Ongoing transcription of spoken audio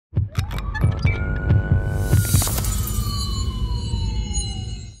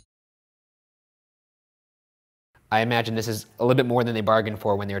I imagine this is a little bit more than they bargained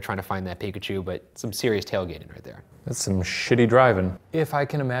for when they were trying to find that Pikachu, but some serious tailgating right there. That's some shitty driving. If I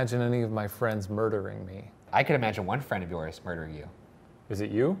can imagine any of my friends murdering me. I could imagine one friend of yours murdering you. Is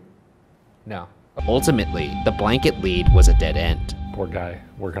it you? No. Ultimately, the blanket lead was a dead end. Poor guy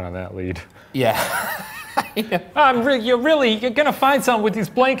working on that lead. Yeah. You're gonna find something with these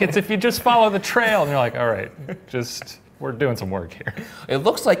blankets if you just follow the trail. And you're like, all right, we're doing some work here. It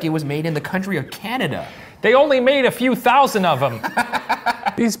looks like it was made in the country of Canada. They only made a few thousand of them.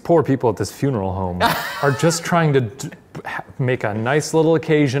 These poor people at this funeral home are just trying to make a nice little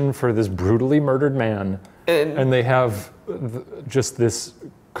occasion for this brutally murdered man. And they have just this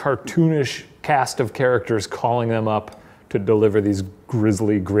cartoonish cast of characters calling them up to deliver these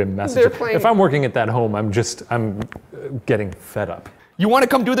grisly, grim messages. If I'm working at that home, I'm getting fed up. You want to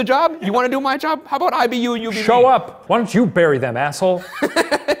come do the job? You want to do my job? How about I be you and you be me? Show up. Why don't you bury them, asshole?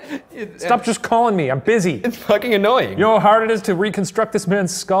 Stop just calling me. I'm busy. It's fucking annoying. You know how hard it is to reconstruct this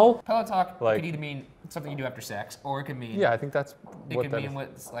man's skull? Pillow talk could either mean something you do after sex, or it could mean... Yeah, I think that's what that mean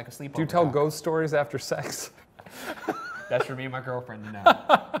what's like a sleepover. Do you tell ghost stories after sex? That's for me and my girlfriend to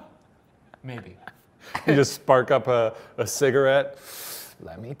know. Maybe. You just spark up a cigarette.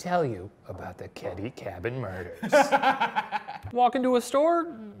 Let me tell you about the Keddie cabin murders. Walk into a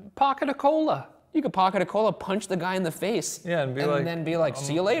store, pocket a cola. You could pocket a cola, punch the guy in the face. Yeah, and then be like,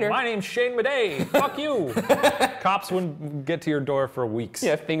 see you later. My name's Shane Madej. Fuck you. Cops wouldn't get to your door for weeks.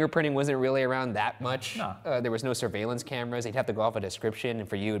 Yeah, fingerprinting wasn't really around that much. No. There was no surveillance cameras. They'd have to go off a description, and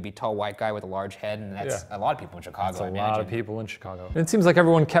for you, it'd be tall white guy with a large head, and that's a lot of people in Chicago, That's a lot of people in Chicago. And it seems like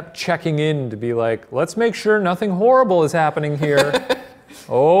everyone kept checking in to be like, let's make sure nothing horrible is happening here.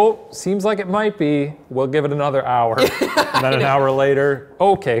 Oh, seems like it might be. We'll give it another hour. And then an hour later,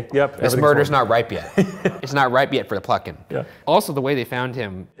 okay, yep. This murder's not ripe yet. It's not ripe yet for the plucking. Yeah. Also, the way they found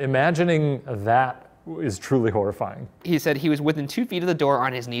him. Imagining that is truly horrifying. He said he was within 2 feet of the door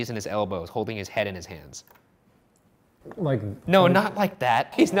on his knees and his elbows, holding his head in his hands. Like... No, not like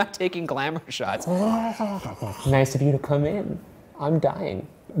that. He's not taking glamour shots. Nice of you to come in. I'm dying.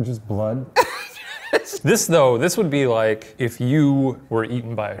 Just blood. This would be like if you were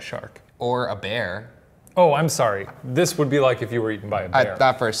eaten by a shark. Or a bear. Oh, I'm sorry. This would be like if you were eaten by a bear. I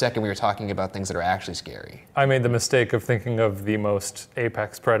thought for a second we were talking about things that are actually scary. I made the mistake of thinking of the most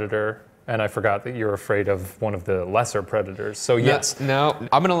apex predator, and I forgot that you're afraid of one of the lesser predators. So yes. No,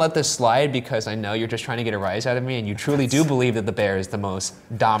 I'm gonna let this slide because I know you're just trying to get a rise out of me, and you truly do believe that the bear is the most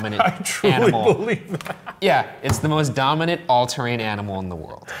dominant animal. I truly believe that. Yeah, it's the most dominant all-terrain animal in the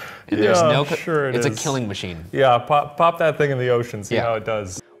world. And there's it's a killing machine. Yeah, pop that thing in the ocean, see how it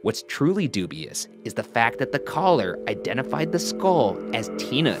does. What's truly dubious is the fact that the caller identified the skull as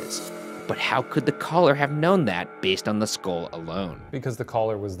Tina's. But how could the caller have known that based on the skull alone? Because the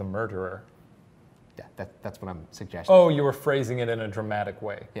caller was the murderer. Yeah, that's what I'm suggesting. Oh, you were phrasing it in a dramatic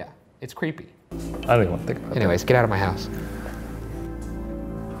way. Yeah, it's creepy. I don't even want to think about it. Anyways, get out of my house.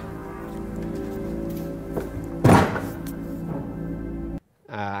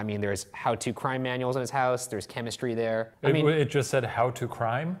 I mean, there's how-to crime manuals in his house. There's chemistry there. It just said how to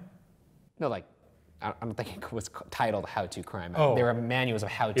crime? No, like, I don't think it was titled How to Crime. Oh. There were manuals of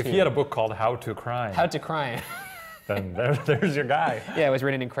how to. If he had a book called How to Crime. How to Crime. Then there's your guy. Yeah, it was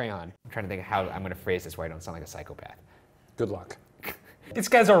written in crayon. I'm trying to think of how I'm going to phrase this where I don't sound like a psychopath. Good luck. These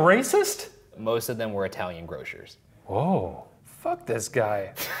guys are racist? Most of them were Italian grocers. Whoa. Fuck this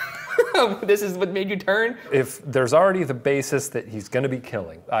guy. This is what made you turn? If there's already the basis that he's going to be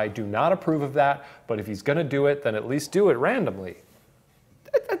killing, I do not approve of that, but if he's going to do it, then at least do it randomly.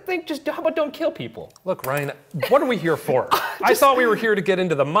 I think how about don't kill people? Look, Ryan, what are we here for? I thought we were here to get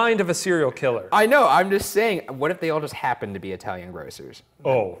into the mind of a serial killer. I know, I'm just saying, what if they all just happen to be Italian grocers?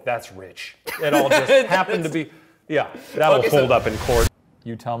 Oh, that's rich. It all just happened to be, yeah, that'll hold up in court.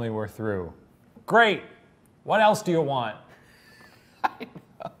 You tell me we're through. Great. What else do you want?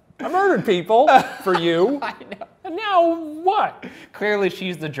 I murdered people for you. I know. And now what? Clearly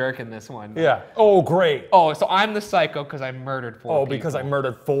she's the jerk in this one. Yeah. Oh, great. Oh, so I'm the psycho because I murdered 4 people. Oh, because I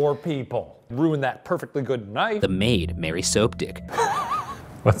murdered 4 people. Ruined that perfectly good knife. The maid, Mary Soapdick.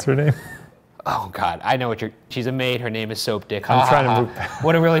 What's her name? Oh God, I know what she's a maid, her name is Soapdick. I'm trying to move past.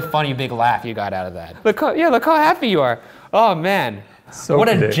 What a really funny big laugh you got out of that. Look how happy you are. Oh man. Soapdick. What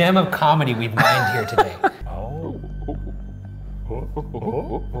a gem of comedy we've mined here today.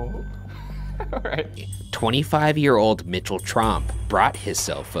 All right. 25-year-old Mitchell Tromp brought his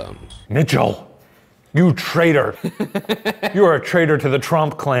cell phone. Mitchell, you traitor. You are a traitor to the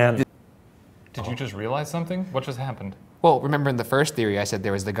Trump clan. Did you just realize something? What just happened? Well, remember in the first theory I said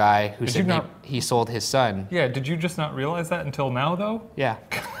there was the guy who said he sold his son. Yeah, did you just not realize that until now though? Yeah.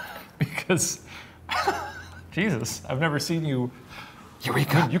 Because Jesus, I've never seen you.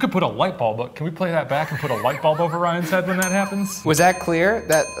 Eureka! You could put a light bulb up. Can we play that back and put a light bulb over Ryan's head when that happens? Was that clear?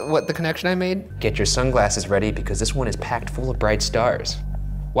 What the connection I made? Get your sunglasses ready because this one is packed full of bright stars.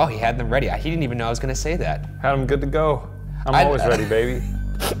 Wow, he had them ready. He didn't even know I was gonna say that. Had them good to go. I'm always ready, baby.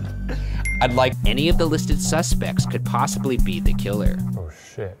 I'd like Any of the listed suspects could possibly be the killer. Oh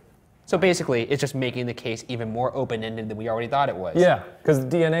shit. So basically, it's just making the case even more open-ended than we already thought it was. Yeah, because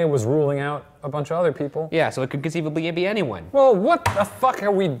DNA was ruling out a bunch of other people. Yeah, so it could conceivably be anyone. Well, what the fuck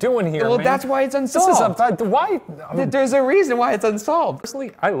are we doing here, Well, man? that's why it's unsolved. This is why? There's a reason why it's unsolved.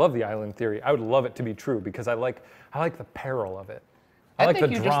 Personally, I love the island theory. I would love it to be true because I like the peril of it. I like think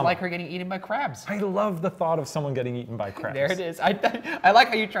the you drama. just like her getting eaten by crabs. I love the thought of someone getting eaten by crabs. There it is. I like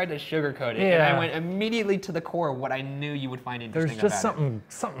how you tried to sugarcoat it, and I Yeah. went immediately to the core of what I knew you would find interesting There's just about it.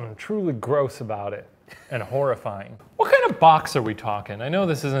 something truly gross about it and horrifying. What kind of box are we talking? I know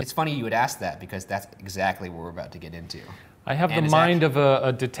this isn't. It's funny you would ask that because that's exactly what we're about to get into. I have And the it's mind of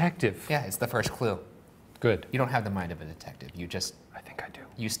a detective. Yeah, it's the first clue. Good. You don't have the mind of a detective. You just I think I do.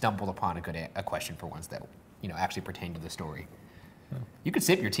 you stumbled upon a question for once that actually pertained to the story. You could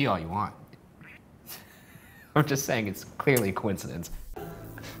sip your tea all you want. I'm just saying it's clearly a coincidence.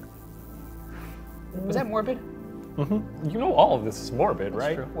 Was that morbid? Mm-hmm. You know all of this is morbid, That's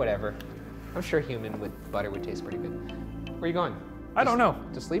right? true. Whatever. I'm sure human with butter would taste pretty good. Where are you going? I don't know.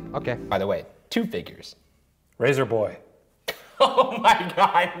 To sleep? Okay. By the way, 2 figures. Razor Boy. Oh my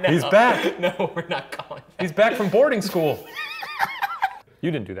God, no. He's back. No, we're not calling that. He's back from boarding school.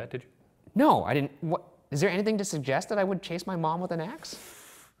 You didn't do that, did you? No, I didn't. What? Is there anything to suggest that I would chase my mom with an axe?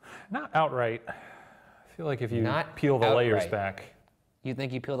 Not outright. I feel like if you Not peel the layers outright. back. You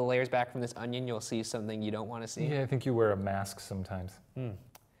think you peel the layers back from this onion, you'll see something you don't want to see? Yeah, I think you wear a mask sometimes.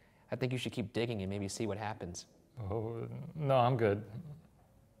 I think you should keep digging and maybe see what happens. Oh, no, I'm good.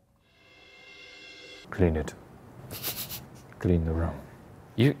 Clean it. Clean the room.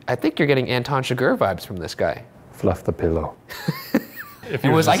 I think you're getting Anton Chigurh vibes from this guy. Fluff the pillow. If He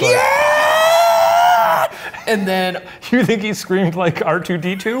was like, just yeah! And then, You think he screamed like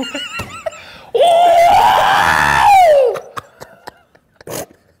R2-D2?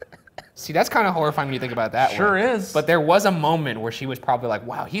 see, that's kind of horrifying when you think about that Sure one. is. But there was a moment where she was probably like,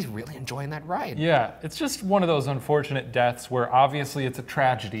 wow, he's really enjoying that ride. Yeah, it's just one of those unfortunate deaths where obviously it's a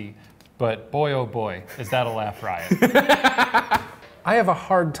tragedy, but boy oh boy, is that a laugh riot. I have a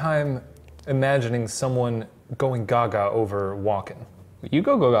hard time imagining someone going gaga over walking. You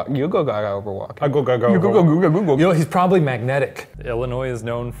go gaga over walking. I go gaga. You go. You know, he's probably magnetic. Illinois is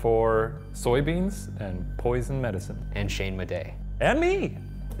known for soybeans and poison medicine. And Shane Madej, And me.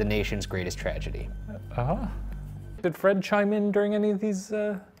 the nation's greatest tragedy. Did Fred chime in during any of these?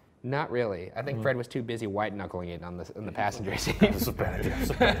 Not really. I think Fred was too busy white knuckling it on the passenger seat. This is a bad idea. This is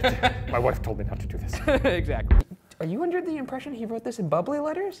a bad idea. My wife told me not to do this. Exactly. Are you under the impression he wrote this in bubbly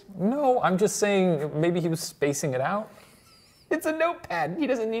letters? No, I'm just saying maybe he was spacing it out. It's a notepad. He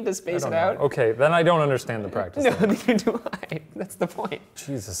doesn't need to space it I out. don't know. Okay, then I don't understand the practice. No, neither do I. That's the point.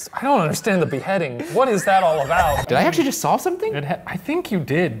 Jesus, I don't understand the beheading. What is that all about? Did I actually just solve something? I think you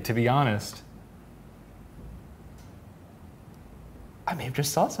did, to be honest. I may have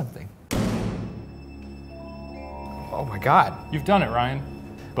just saw something. Oh my God. You've done it,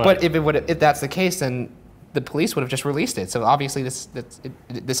 Ryan. But if that's the case, then the police would have just released it. So obviously this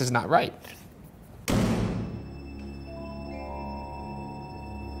is not right.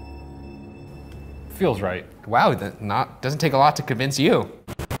 feels right. Wow, doesn't take a lot to convince you.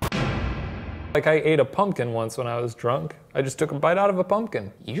 Like I ate a pumpkin once when I was drunk. I just took a bite out of a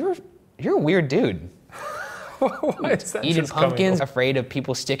pumpkin. You're a weird dude. Why is that Eating just coming pumpkins, from- afraid of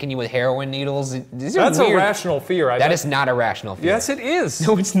people sticking you with heroin needles. These are That's a weird. rational fear. That is not a rational fear. Yes, it is.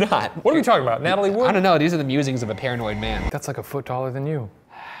 No, it's not. What are we talking about? Natalie Wood? I don't know. These are the musings of a paranoid man. That's like a foot taller than you.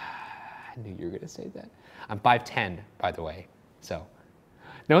 I knew you were gonna say that. I'm 5'10", by the way. So,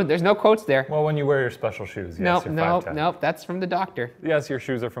 no, there's no quotes there. Well, when you wear your special shoes, yes, you're 5'10". Nope. That's from the doctor. Yes, your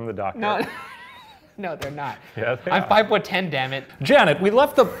shoes are from the doctor. No, no, they're not. Yeah, they I'm are. 5'10", damn it. Janet, we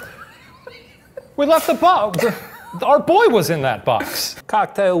left the box. Our boy was in that box.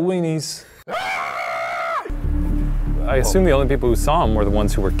 Cocktail weenies. I assume the only people who saw him were the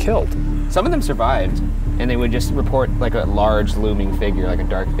ones who were killed. Some of them survived, and they would just report like a large looming figure, like a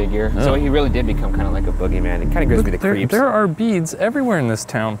dark figure. So he really did become kind of like a boogeyman. It kind of gives me the creeps. There are beads everywhere in this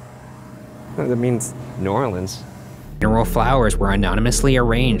town. That means New Orleans. Funeral flowers were anonymously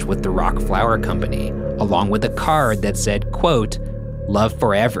arranged with the Rock Flower Company, along with a card that said, quote, "Love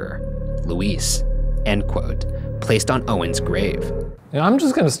forever, Luis," end quote, placed on Owen's grave. Yeah, I'm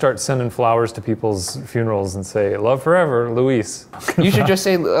just gonna start sending flowers to people's funerals and say, "Love forever, Luis." You should just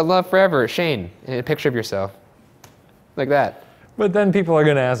say love forever, Shane, in a picture of yourself. Like that. But then people are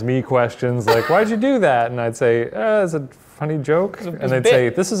gonna ask me questions like, why'd you do that? And I'd say, it's a funny joke. And they'd say,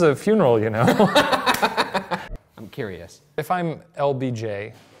 this is a funeral, you know? I'm curious. If I'm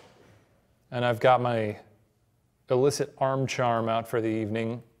LBJ and I've got my illicit arm charm out for the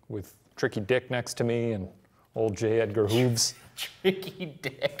evening with Tricky Dick next to me and old J. Edgar Hooves. Tricky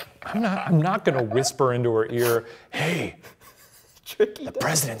Dick. I'm not gonna whisper into her ear, hey, Tricky the Dick.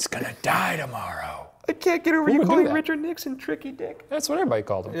 president's gonna die tomorrow. I can't get over Who you would do calling that? Richard Nixon Tricky Dick. That's what everybody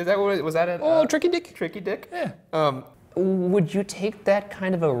called him. Is that what, was that it? Oh, Tricky Dick. Tricky Dick? Yeah. Would you take that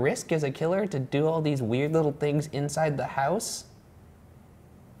kind of a risk as a killer to do all these weird little things inside the house?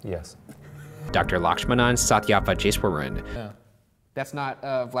 Yes. Dr. Lakshmanan Satyavajeshwaran. Yeah. That's not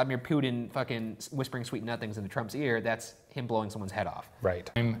Vladimir Putin fucking whispering sweet nothings into Trump's ear. That's him blowing someone's head off. Right.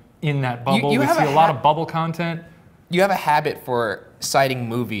 I'm in that bubble. You We have see a a lot of bubble content. You have a habit for citing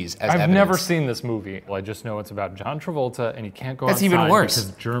movies as I've evidence. never seen this movie. Well, I just know it's about John Travolta, and he can't go That's outside even worse.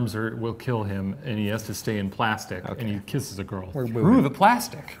 because germs will kill him, and he has to stay in plastic, and he kisses a girl We're through moving. the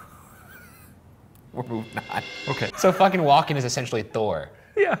plastic. We're moving on. Okay. So fucking Walken is essentially Thor.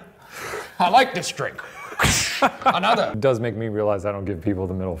 Yeah. I like this drink. Another. It does make me realize I don't give people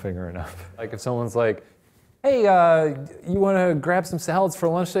the middle finger enough. Like if someone's like, hey, you want to grab some salads for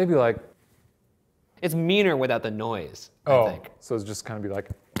lunch today? Be like, It's meaner without the noise, oh. I think. So it's just kind of be like,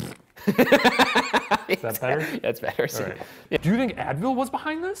 is that better? That's better. All right. Do you think Advil was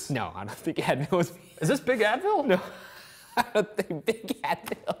behind this? No, I don't think Advil was... Is this Big Advil? No, I don't think Big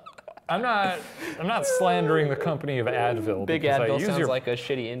Advil. I'm not slandering the company of Advil. Big because I Advil use sounds your- like a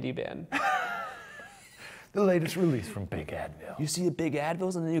shitty indie band. the latest release from Big Advil. You see the Big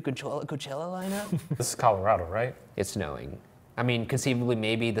Advils in the new Coachella lineup? This is Colorado, right? It's snowing. I mean, conceivably,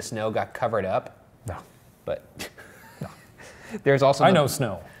 maybe the snow got covered up, No. but there's also... I know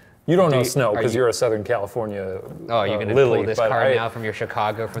snow. You don't know snow are because you- you're a Southern California Oh, you're gonna Lily, pull this but card now from your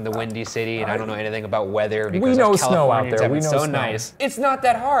Chicago, from the Windy City, and I don't know anything about weather because We know us snow out Californians there. have We it know so snow. nice. It's not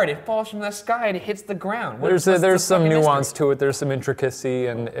that hard. It falls from the sky and it hits the ground. There's some nuance to it. There's some intricacy,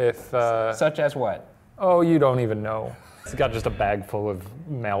 and if Such as what? oh, you don't even know. He's got just a bag full of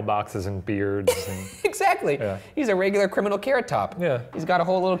mailboxes and beards. And, Exactly. Yeah. He's a regular criminal carrot top. Yeah. He's got a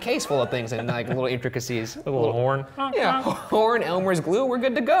whole little case full of things and like little intricacies. a little horn. Yeah. Horn, Elmer's glue. We're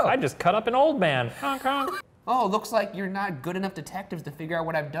good to go. I just cut up an old man. Oh, looks like you're not good enough detectives to figure out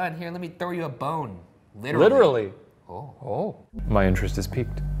what I've done. Here, let me throw you a bone. Literally. Literally. Oh. Oh. My interest is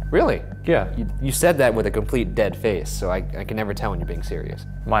piqued. Really? Yeah. You said that with a complete dead face, so I can never tell when you're being serious.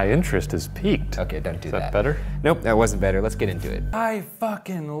 My interest is piqued. Okay, don't do Is that. that better? Nope, that wasn't better. Let's get into it. I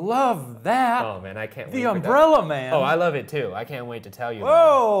fucking love that. Oh man, I can't wait. the for that. Umbrella Man. Oh, I love it too. I can't wait to tell you.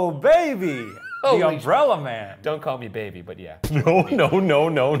 Whoa, baby. Holy the Umbrella Man. Don't call me baby, but yeah. No, no, no,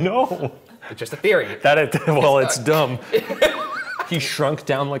 no, no. It's just a theory. Well, it's dumb. He shrunk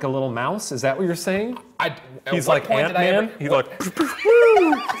down like a little mouse? Is that what you're saying? He's like Ant-Man? He's like,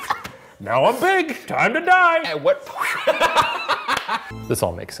 now I'm big, time to die. At what This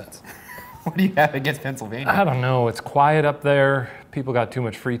all makes sense. What do you have against Pennsylvania? I don't know, it's quiet up there. People got too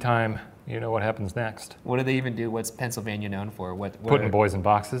much free time. You know what happens next. What do they even do? What's Pennsylvania known for? What Putting boys in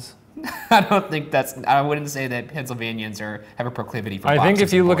boxes. I don't think that's. I wouldn't say that Pennsylvanians have a proclivity for. I think boxes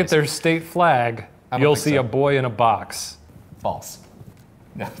if you and look at boys. their state flag, don't you'll think see so. a boy in a box. False.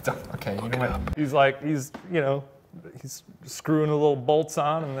 No, don't. Okay, you know what? He's screwing the little bolts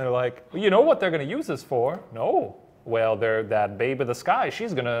on, and they're like, well, you know what they're gonna use this for? No. Well, they're that babe of the sky.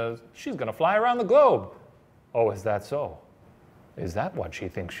 She's gonna fly around the globe. Oh, is that so? Is that what she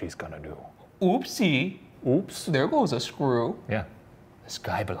thinks she's gonna do? Oopsie. Oops. There goes a screw. Yeah. The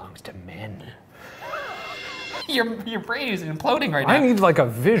sky belongs to men. Your brain is imploding right now. I need like a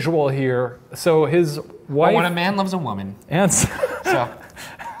visual here. So his wife. When a man loves a woman. And So.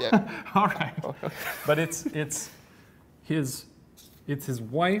 Yeah. all right. But it's his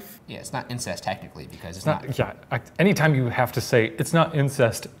wife. Yeah, it's not incest technically because it's not. Yeah. Anytime you have to say it's not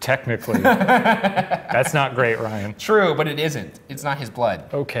incest technically, that's not great, Ryan. True, but it isn't. It's not his blood.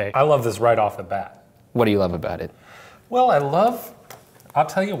 Okay. I love this right off the bat. What do you love about it? Well, I'll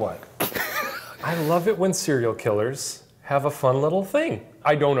tell you what. I love it when serial killers have a fun little thing.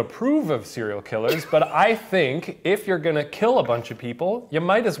 I don't approve of serial killers, but I think if you're gonna kill a bunch of people, you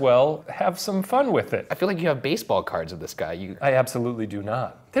might as well have some fun with it. I feel like you have baseball cards of this guy. I absolutely do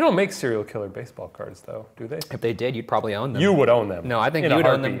not. They don't make serial killer baseball cards though, do they? If they did, you'd probably own them. You would own them. No, I think in a you'd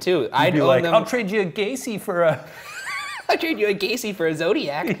own them heartbeat. too. You'd I'd be own like, them. I'll trade you a Gacy for a... I'd trade you a Gacy for a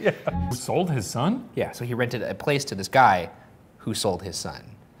Zodiac. Who sold his son? Yeah, so he rented a place to this guy who sold his son.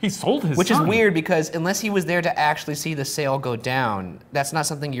 He sold his Which son. is weird because unless he was there to actually see the sale go down, that's not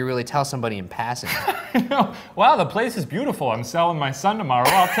something you really tell somebody in passing. Wow, the place is beautiful. I'm selling my son tomorrow.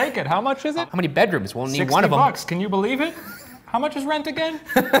 I'll take it. How much is it? How many bedrooms? We'll need $60. one of them. Can you believe it? How much is rent again?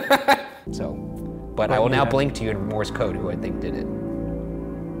 So, but I will now blink to you in Morse code who I think did it.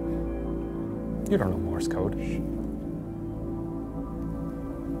 You don't know Morse code. He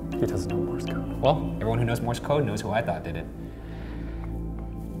doesn't know Morse code. Well, everyone who knows Morse code knows who I thought did it.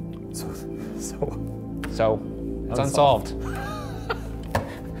 So it's unsolved.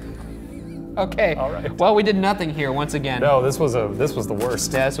 Okay. All right. Well, we did nothing here once again. No, this was the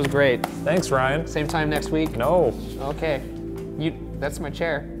worst. Yeah, this was great. Thanks, Ryan. Same time next week? No. Okay. That's my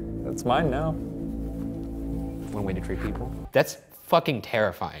chair. That's mine now. One way to treat people. That's fucking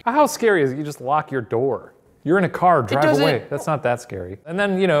terrifying. How scary is it? You just lock your door. You're in a car, drive doesn't- away. That's not that scary. And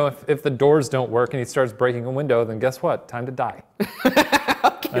then, you know, if the doors don't work and he starts breaking a window, then guess what? Time to die.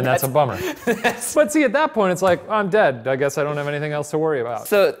 And that's a bummer. But see, at that point, it's like, I'm dead. I guess I don't have anything else to worry about.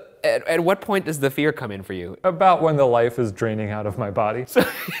 So, at what point does the fear come in for you? About when the life is draining out of my body.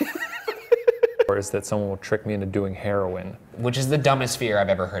 Or is that someone will trick me into doing heroin. Which is the dumbest fear I've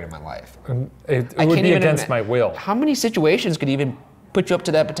ever heard in my life. It would be against my will. How many situations could even put you up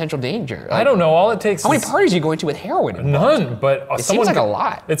to that potential danger? I don't know. All it takes How many is parties are you going to with heroin involved? none, but It seems like a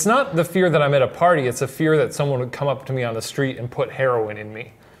lot. It's not the fear that I'm at a party, it's a fear that someone would come up to me on the street and put heroin in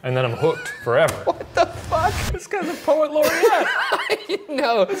me. And then I'm hooked forever. What the fuck? This guy's a poet laureate.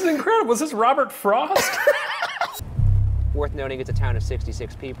 No. This is incredible. Is this Robert Frost? Worth noting, it's a town of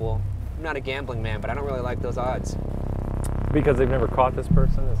 66 people. I'm not a gambling man, but I don't really like those odds. Because they've never caught this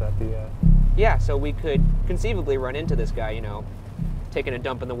person? Is that the... Yeah, so we could conceivably run into this guy, you know, taking a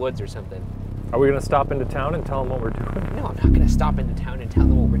dump in the woods or something. Are we gonna stop into town and tell them what we're doing? No, I'm not gonna stop into town and tell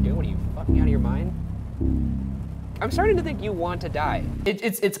them what we're doing. Are you fucking out of your mind? I'm starting to think you want to die.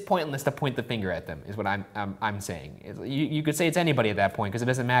 It's pointless to point the finger at them, is what I'm saying. You could say it's anybody at that point, because it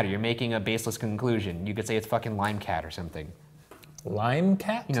doesn't matter. You're making a baseless conclusion. You could say it's fucking Lime Cat or something. Lime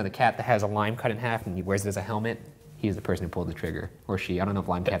Cat? You know, the cat that has a lime cut in half and he wears it as a helmet? He's the person who pulled the trigger. Or she. I don't know if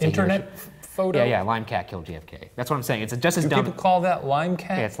Lime Cat's a he or Internet she. photo? Yeah, Lime Cat killed JFK. That's what I'm saying. It's just as Do dumb. people call that Lime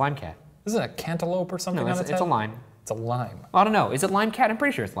Cat? Yeah, it's Lime Cat. Isn't it a cantaloupe or something No, on its it's head? a lime. It's a lime. I don't know. Is it Lime Cat? I'm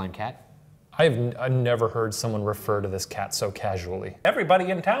pretty sure it's Lime Cat. I've never heard someone refer to this cat so casually. Everybody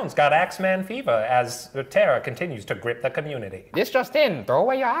in town's got Axeman fever as the terror continues to grip the community. This just in. Throw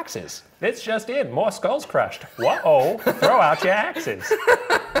away your axes. It's just in. More skulls crushed. Whoa, throw out your axes.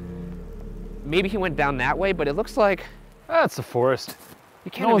 Maybe he went down that way, but it looks like That's the forest.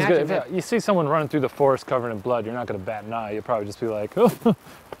 you can't imagine that. You see someone running through the forest covered in blood, you're not gonna bat an eye. You'll probably just be like, oh,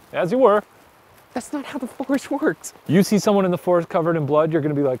 as you were. That's not how the forest works. You see someone in the forest covered in blood, you're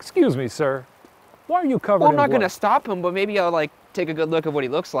gonna be like, excuse me, sir. Why are you covered Well, in I'm not blood? gonna stop him, but maybe I'll like take a good look at what he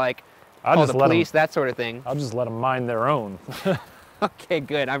looks like. I'll Call just the let police, that sort of thing. I'll just let them mind their own. Okay,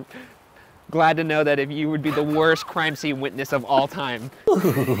 good. I'm glad to know that if you would be the worst crime scene witness of all time.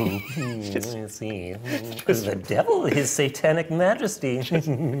 Let's see. The devil, his satanic majesty.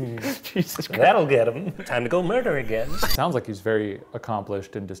 Jesus Christ. That'll get him. Time to go murder again. Sounds like he's very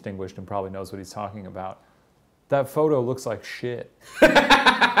accomplished and distinguished and probably knows what he's talking about. That photo looks like shit. So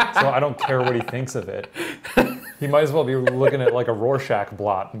I don't care what he thinks of it. He might as well be looking at like a Rorschach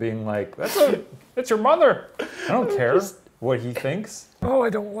blot and being like, it's your mother. I don't care what he thinks. Oh, I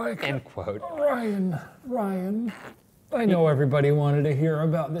don't like End quote. Ryan, I know everybody wanted to hear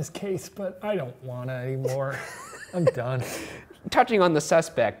about this case, but I don't want to anymore. I'm done. Touching on the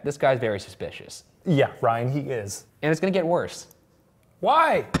suspect, this guy's very suspicious. Yeah, Ryan, he is. And it's gonna get worse.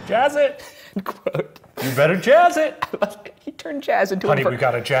 Why? Jazz it. End quote. You better jazz it. He turned Jazz into Honey, a we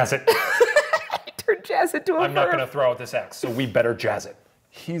gotta jazz it. He turned Jazz into a I'm not verb. gonna throw out this axe, so we better jazz it.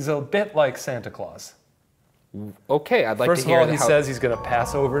 He's a bit like Santa Claus. Okay, I'd like First to of hear all, he how... says he's gonna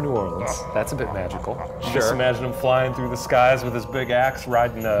pass over New Orleans. That's a bit magical. Just Sure. imagine him flying through the skies with his big axe,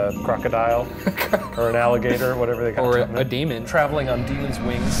 riding a crocodile or an alligator, whatever they got. Or to a demon. traveling on demon's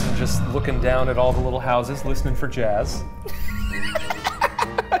wings and just looking down at all the little houses, listening for jazz.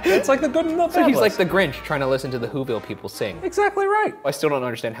 It's like the good and the bad. So he's like list. the Grinch trying to listen to the Whoville people sing. Exactly right. I still don't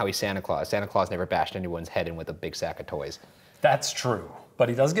understand how he's Santa Claus. Santa Claus never bashed anyone's head in with a big sack of toys. That's true. But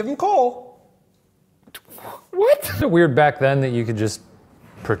he does give him coal. What? Is it weird back then that you could just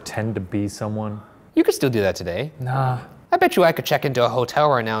pretend to be someone? You could still do that today. Nah. I bet you I could check into a hotel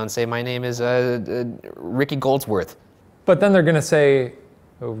right now and say, my name is Ricky Goldsworth. But then they're gonna say,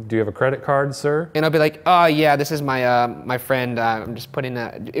 oh, do you have a credit card, sir? And I'll be like, oh yeah, this is my my friend. I'm just putting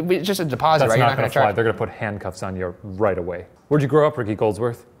it's just a deposit, That's right? not You're gonna fly. charge. They're gonna put handcuffs on you right away. Where'd you grow up, Ricky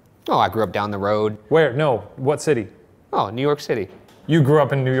Goldsworth? Oh, I grew up down the road. Where? No. What city? Oh, New York City. You grew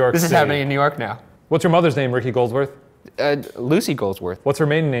up in New York This City. is happening in New York now. What's your mother's name, Ricky Goldsworth? Lucy Goldsworth. What's her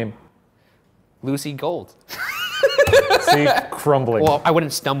maiden name? Lucy Gold. See, crumbling. Well, I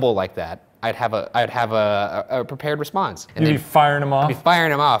wouldn't stumble like that. I'd have a prepared response. And You'd be firing them off? I'd be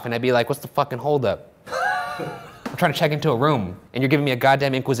firing him off, and I'd be like, what's the fucking holdup? I'm trying to check into a room, and you're giving me a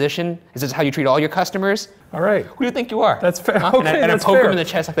goddamn inquisition? Is this how you treat all your customers? All right. Who do you think you are? That's fair. Huh? Okay, and that's I poke fair. him in the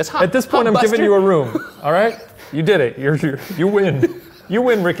chest like this. At this point, I'm giving you a room. All right? You did it. You win. You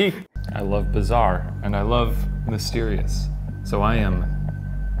win, Ricky. I love bizarre, and I love mysterious. So I am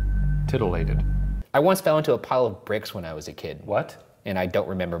titillated. I once fell into a pile of bricks when I was a kid. What? And I don't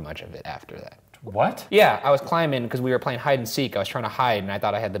remember much of it after that. What? Yeah, I was climbing because we were playing hide and seek. I was trying to hide, and I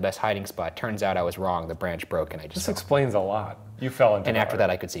thought I had the best hiding spot. Turns out I was wrong. The branch broke, and I just This fell. explains a lot. You fell into And the after heart. that,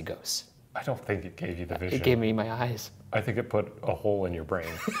 I could see ghosts. I don't think it gave you the vision. It gave me my eyes. I think it put a hole in your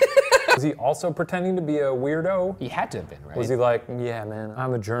brain. Was he also pretending to be a weirdo? He had to have been, right? Was he like, yeah, man,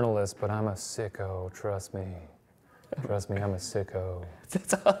 I'm a journalist, but I'm a sicko, trust me. Trust me, I'm a sicko.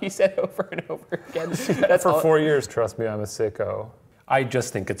 That's all he said over and over again. That's For all. 4 years, trust me, I'm a sicko. I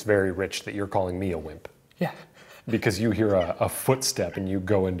just think it's very rich that you're calling me a wimp. Yeah. Because you hear a footstep and you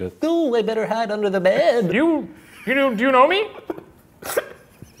go into, Oh, I better hide under the bed. do you know me?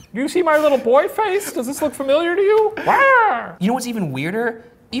 Do you see my little boy face? Does this look familiar to you? You know what's even weirder?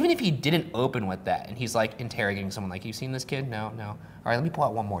 Even if he didn't open with that and he's like interrogating someone like, you seen this kid? No, no. All right, let me pull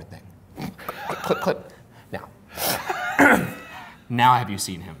out one more thing. Clip. Now. Now have you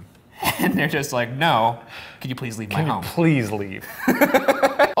seen him? And they're just like, no. Could you please leave my home? Please leave.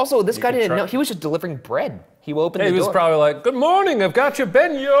 Also, this guy didn't try- know. He was just delivering bread. He opened He the was door. probably like, good morning, I've got your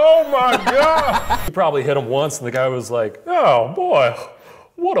beignet, oh my God. He probably hit him once and the guy was like, oh boy,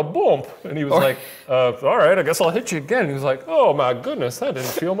 what a bump. And he was like, all right, I guess I'll hit you again. And he was like, oh my goodness, that didn't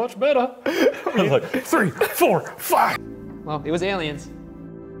feel much better. I was like, 3, 4, 5. Well, it was aliens.